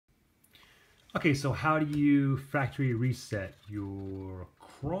Okay, so how do you factory reset your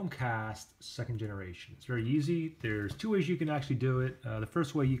Chromecast second generation? It's very easy. There's two ways you can actually do it. The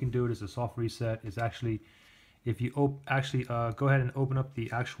first way you can do it is a soft reset. Is actually if you go ahead and open up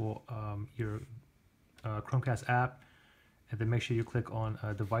the actual your Chromecast app, and then make sure you click on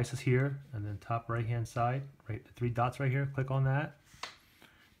devices here, and then top right hand side, right, the three dots right here. Click on that.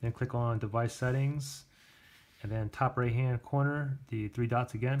 Then click on device settings, and then top right hand corner, the three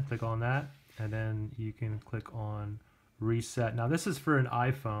dots again. Click on that. And then you can click on reset. Now this is for an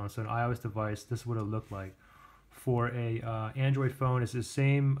iPhone, so an iOS device. This is what it looked like. For a Android phone, it's the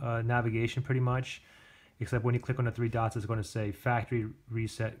same navigation pretty much, except when you click on the three dots, it's going to say factory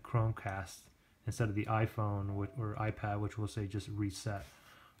reset Chromecast instead of the iPhone or iPad, which will say just reset.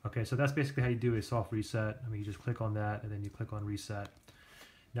 Okay, so that's basically how you do a soft reset. I mean, you just click on that and then you click on reset.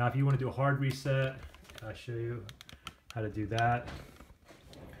 Now, if you want to do a hard reset, I'll show you how to do that.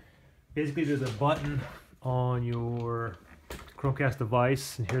 Basically, there's a button on your Chromecast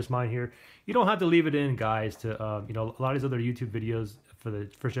device, and here's mine here. You don't have to leave it in, guys. To you know, a lot of these other YouTube videos for the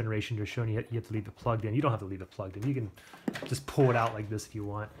first generation, they're showing you have to leave it plugged in. You don't have to leave it plugged in. You can just pull it out like this if you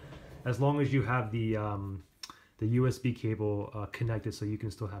want, as long as you have the USB cable connected, so you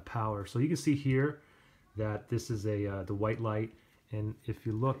can still have power. So you can see here that this is the white light, and if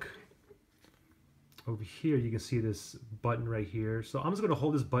you look over here, you can see this button right here. So I'm just going to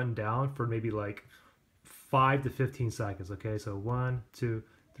hold this button down for maybe like 5 to 15 seconds. Okay, so 1, 2,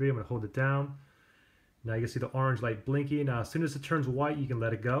 3. I'm going to hold it down. Now you can see the orange light blinking. Now as soon as it turns white, you can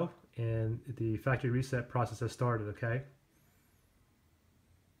let it go, and the factory reset process has started. Okay,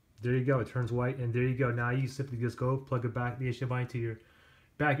 there you go. It turns white, and there you go. Now you simply just go plug it back, the HDMI, to your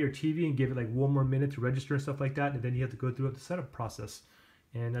TV, and give it like 1 more minute to register and stuff like that, and then you have to go through the setup process.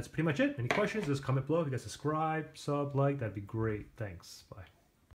 And that's pretty much it. Any questions, just comment below. If you guys subscribe, sub, like, that'd be great. Thanks. Bye.